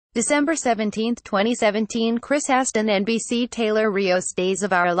December 17, 2017. Chris Haston, NBC. Taylor Rios. Days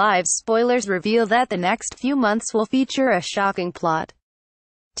of Our Lives spoilers reveal that the next few months will feature a shocking plot.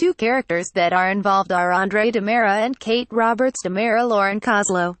 Two characters that are involved are Andre DiMera and Kate Roberts. DiMera Lauren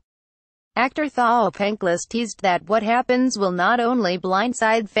Koslow. Actor thaao Penghlis teased that what happens will not only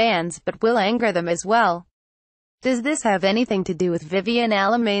blindside fans but will anger them as well. Does this have anything to do with Vivian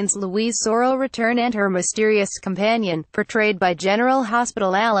Alamain's Louise Sorrell return and her mysterious companion, portrayed by General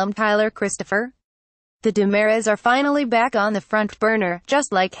Hospital alum Tyler Christopher? The DiMeras are finally back on the front burner,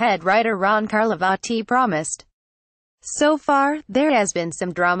 just like head writer Ron Carlivati promised. So far, there has been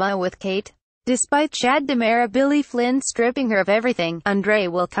some drama with Kate. Despite Chad DiMera Billy Flynn stripping her of everything, Andre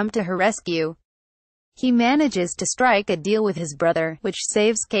will come to her rescue. He manages to strike a deal with his brother, which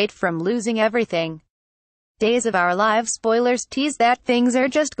saves Kate from losing everything. Days of Our Lives spoilers tease that things are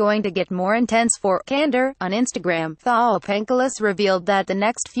just going to get more intense for Kandre. On Instagram, thaao Penghlis revealed that the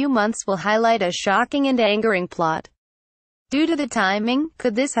next few months will highlight a shocking and angering plot. Due to the timing,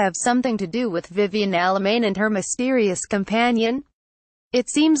 could this have something to do with Vivian Alamain and her mysterious companion? It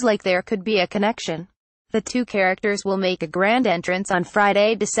seems like there could be a connection. The two characters will make a grand entrance on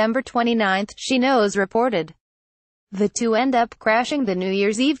Friday, December 29, She Knows reported. The two end up crashing the New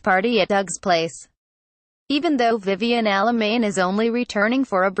Year's Eve party at Doug's place. Even though Vivian Alamain is only returning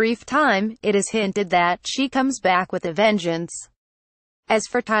for a brief time, it is hinted that she comes back with a vengeance. As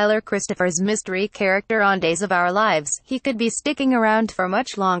for Tyler Christopher's mystery character on Days of Our Lives, he could be sticking around for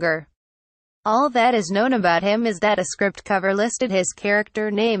much longer. All that is known about him is that a script cover listed his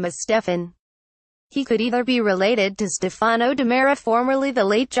character name as Stefan. He could either be related to Stefano DiMera, formerly the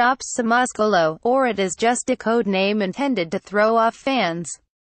late Jops Mascolo, or it is just a code name intended to throw off fans.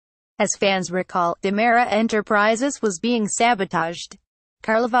 As fans recall, DiMera Enterprises was being sabotaged.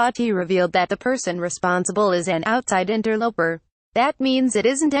 Carlivati revealed that the person responsible is an outside interloper. That means it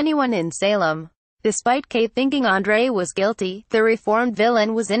isn't anyone in Salem. Despite Kate thinking Andre was guilty, the reformed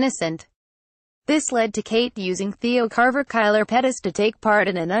villain was innocent. This led to Kate using Theo Carver Kyler Pettis to take part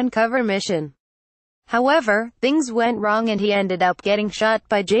in an uncover mission. However, things went wrong and he ended up getting shot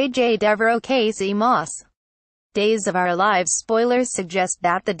by J.J. Devereaux. Casey Moss. Days of Our Lives spoilers suggest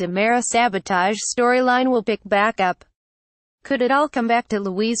that the DiMera sabotage storyline will pick back up. Could it all come back to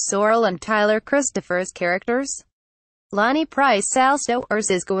Louise Sorrell and Tyler Christopher's characters? Lonnie Price Salstowers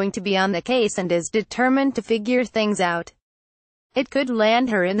is going to be on the case and is determined to figure things out. It could land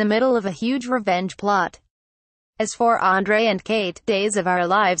her in the middle of a huge revenge plot. As for Andre and Kate, Days of Our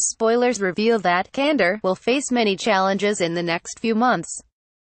Lives spoilers reveal that Kandre will face many challenges in the next few months.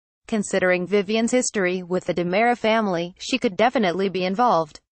 Considering Vivian's history with the DiMera family, she could definitely be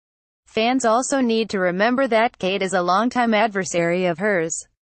involved. Fans also need to remember that Kate is a longtime adversary of hers.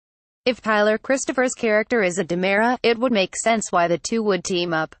 If Tyler Christopher's character is a DiMera, it would make sense why the two would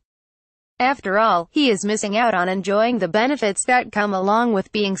team up. After all, he is missing out on enjoying the benefits that come along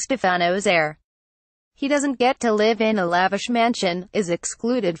with being Stefano's heir. He doesn't get to live in a lavish mansion, is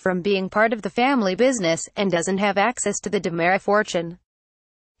excluded from being part of the family business, and doesn't have access to the DiMera fortune.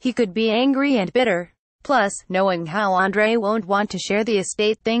 He could be angry and bitter. Plus, knowing how Andre won't want to share the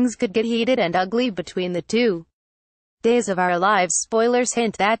estate, things could get heated and ugly between the two. Days of Our Lives spoilers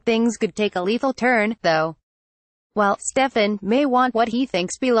hint that things could take a lethal turn, though. While Stefan may want what he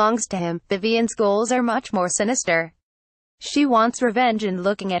thinks belongs to him, Vivian's goals are much more sinister. She wants revenge, and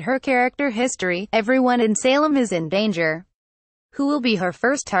looking at her character history, everyone in Salem is in danger. Who will be her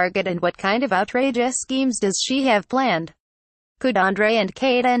first target and what kind of outrageous schemes does she have planned? Could Andre and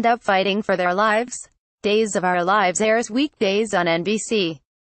Kate end up fighting for their lives? Days of Our Lives airs weekdays on NBC.